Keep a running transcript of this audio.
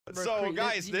So,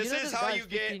 guys, this is how you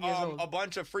get a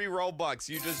bunch of free Robux.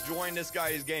 You just join this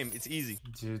guy's game. It's easy.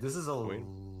 Dude, this is a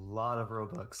lot of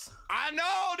Robux. I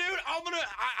know, dude.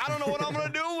 I don't know what I'm gonna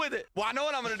do with it. Well, I know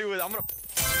what I'm gonna do with it. I'm gonna.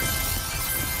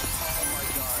 Oh my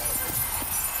god.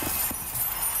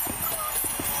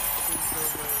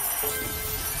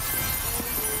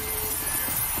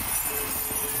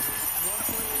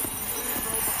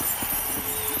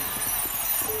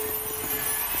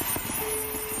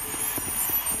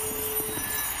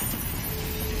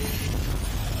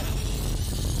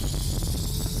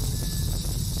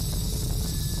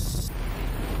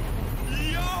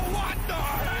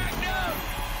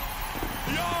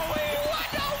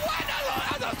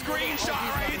 Screenshot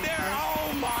right there. Oh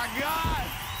my god.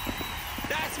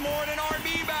 That's more than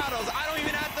RB battles. I don't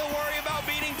even have to worry about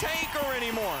beating Tanker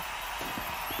anymore.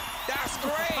 That's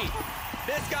great.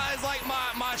 This guy's like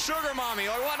my sugar mommy.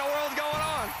 Like, what in the world's going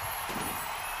on?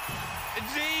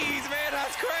 Jeez, man,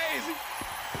 that's crazy.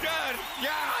 Good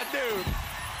god, dude.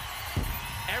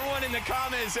 Everyone in the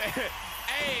comments,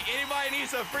 hey, anybody needs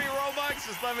some free Robux?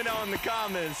 Just let me know in the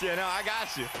comments. You know, I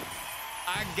got you.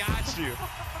 I got you.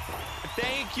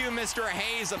 Thank you, Mr.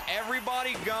 Hazem.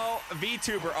 Everybody go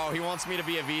VTuber. Oh, he wants me to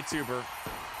be a VTuber.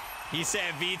 He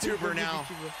said VTuber now.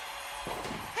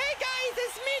 Hey guys,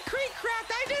 it's me, KreekCraft.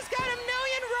 I just got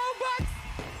 1,000,000 Robux.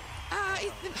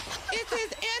 It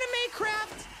says Anime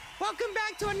Craft. Welcome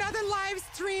back to another live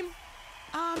stream.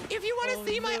 If you want to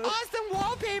see my awesome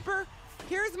wallpaper,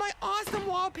 here's my awesome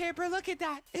wallpaper. Look at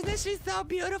that. Isn't she so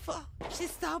beautiful?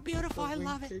 She's so beautiful. I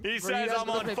love it. He says I'm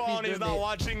on phone. He's not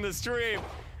watching the stream.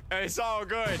 It's all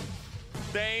good.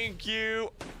 Thank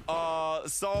you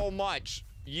so much.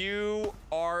 You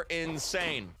are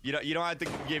insane. You don't have to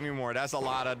give me more. That's a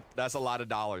lot of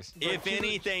dollars. If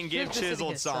anything, give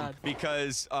Chiseled some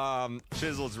because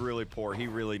Chiseled's really poor. He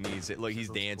really needs it. Look, he's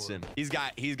dancing. He's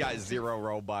got 0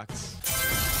 Robux.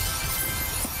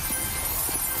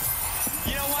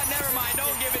 You know what? Never mind.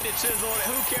 Don't give it to Chiseled.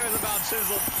 Who cares about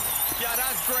Chiseled? Yeah,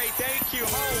 that's great. Thank you.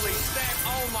 Holy snap.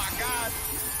 Oh my god.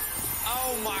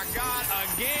 Oh my god,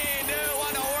 again, dude, what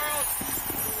in the world?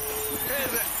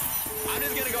 I'm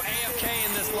just gonna go AFK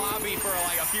in this lobby for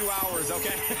like a few hours,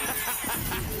 okay?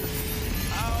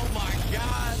 Oh my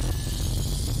god.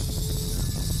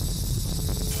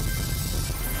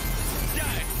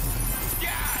 Yeah,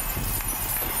 yeah.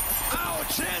 Oh,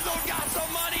 Chisel got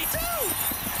some money too.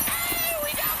 Hey,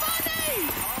 we got money.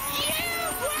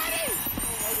 Yeah, buddy.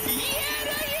 Yeah,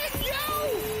 there you go.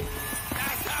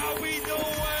 That's how we do it.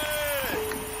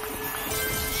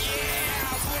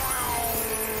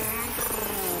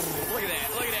 Look at that.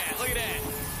 Look at that. Look at that.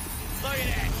 Look at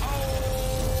that. Oh.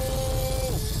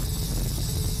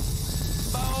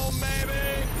 Boom, baby.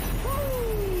 Woo.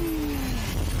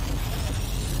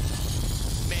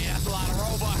 Man, that's a lot of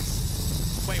Robux.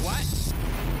 Wait, what?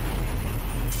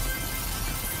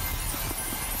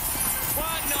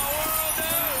 What in the world,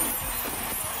 dude?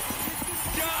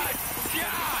 God.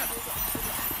 God.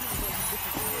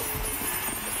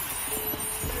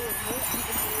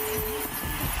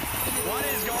 What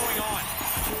is going on?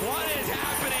 What is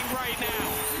happening right now?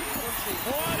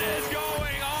 What is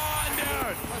going on,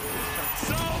 dude?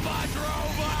 So much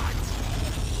Robux!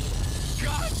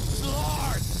 God,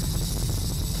 Lord!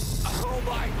 Oh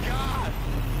my God!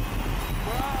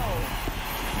 Bro!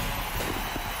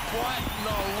 What in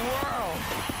the world?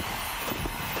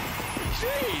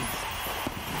 Jeez!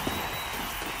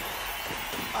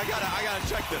 I gotta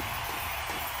check this.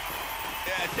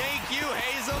 Yeah, thank you,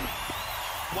 Hazem.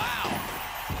 Wow.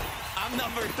 I'm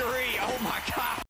number 3. Oh my God.